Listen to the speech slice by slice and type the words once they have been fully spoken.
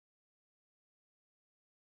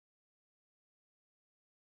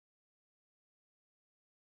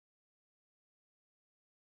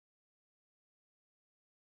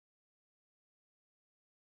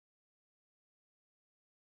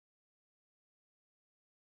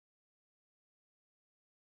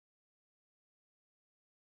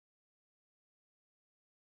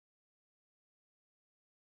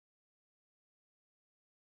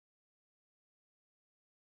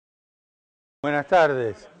Buenas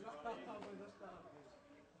tardes.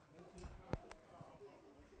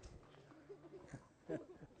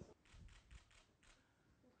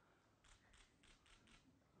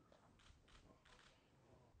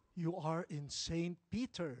 You are in St.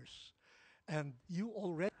 Peter's and you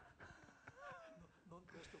already...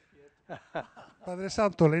 Padre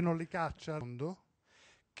Santo, lei non li caccia?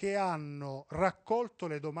 Che hanno raccolto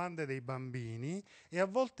le domande dei bambini e a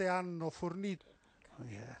volte hanno fornito... Oh,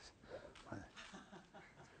 yes.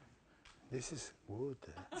 This is wood.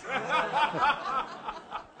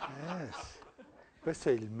 Yes. Questo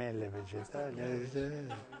è il mele vegetale. È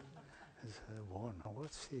buono.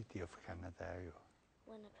 What city of Canadario?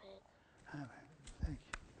 Winnipeg. Ah, thank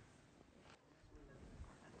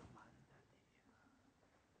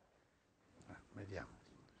you. Vediamo.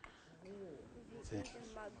 Sì.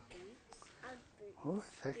 Oh,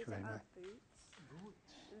 thank you very much.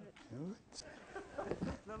 Boots.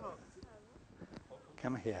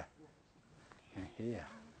 Come here. Come here.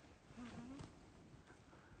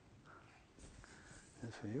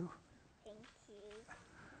 That's for you. Thank you.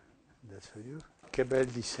 That's for you. Che bel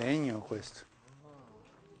disegno questo.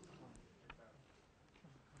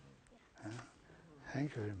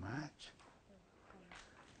 Thank you very much.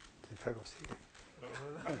 Ti fa così.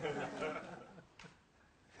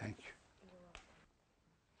 Thank you.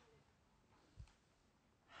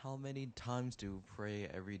 How many times do you pray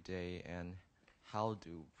every day, and how do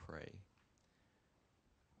you pray?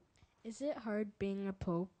 Is it hard being a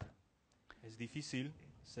pope? Es difícil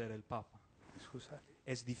ser el Papa. Scusa?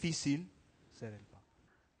 Es difícil ser el Papa.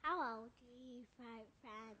 How old are you,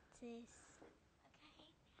 Francis?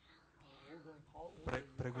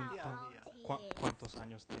 Pregunto, ¿cuántos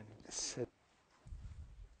años tienes?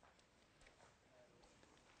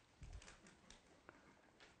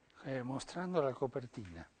 Mostrando la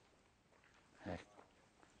copertina. Ecco.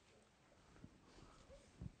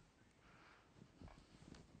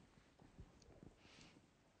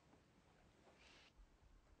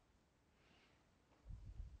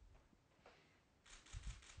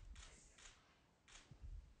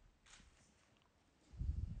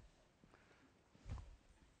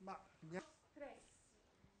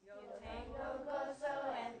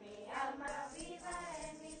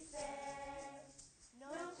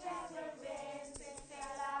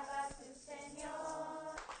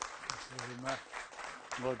 Ma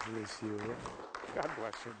God bless you. God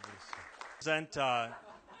bless you. Present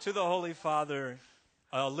to the Holy Father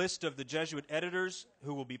a list of the Jesuit editors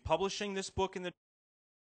who will be publishing this book in the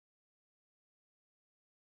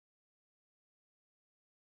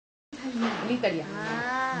L'italiano.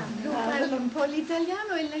 Lui parla un po'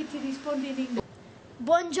 l'italiano e lei ti risponde in inglese.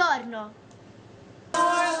 Buongiorno.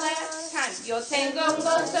 Yo tengo un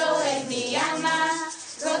gozo en mi alma,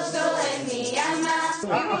 gozo en mi alma.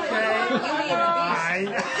 I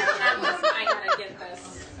gotta get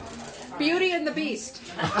this. Beauty and the Beast.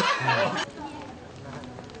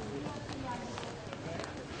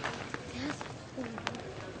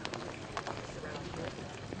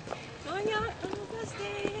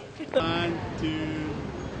 One, two,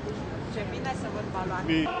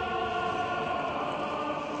 three.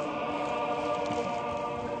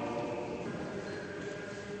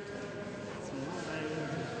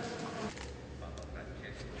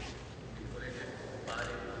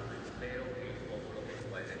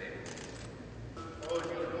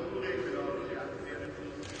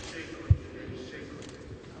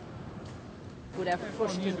 Would have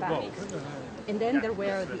pushed him back. And then there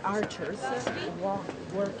were the archers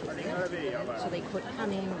working, so they could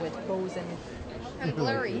come in with bows and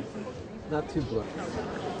blurry. Not too blurry.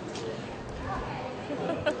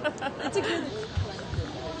 That's a good.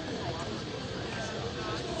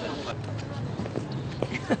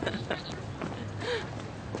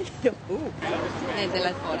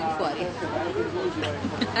 Della fuori.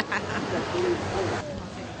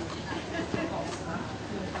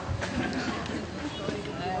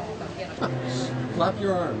 Flap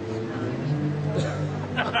your arms.